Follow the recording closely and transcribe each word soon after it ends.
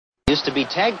Used to be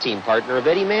tag team partner of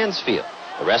Eddie Mansfield,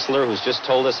 a wrestler who's just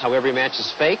told us how every match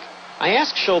is fake. I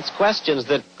asked Schultz questions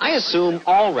that I assume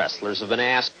all wrestlers have been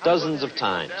asked dozens of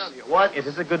times. What? Is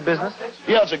this a good business?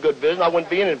 Yeah, it's a good business. I wouldn't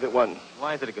be in it if it wasn't.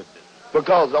 Why is it a good business?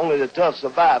 Because only the tough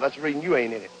survive. That's the reason you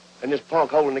ain't in it. And this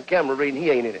punk holding the camera reading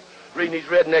he ain't in it. Reading these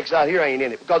rednecks out here ain't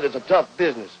in it because it's a tough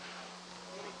business.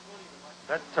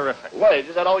 That's terrific. What,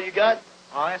 is that all you got?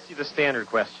 I'll ask you the standard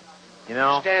question. You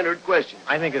know? Standard question.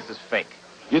 I think this is fake.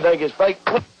 You think it's fake?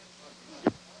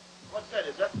 What's that?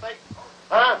 Is that fake?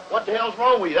 Huh? What the hell's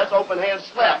wrong with you? That's open hand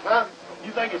slap, huh?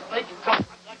 You think it's fake? You come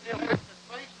like this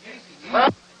face? Huh?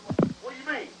 What do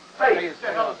you mean? Fake. What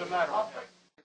the hell is the matter?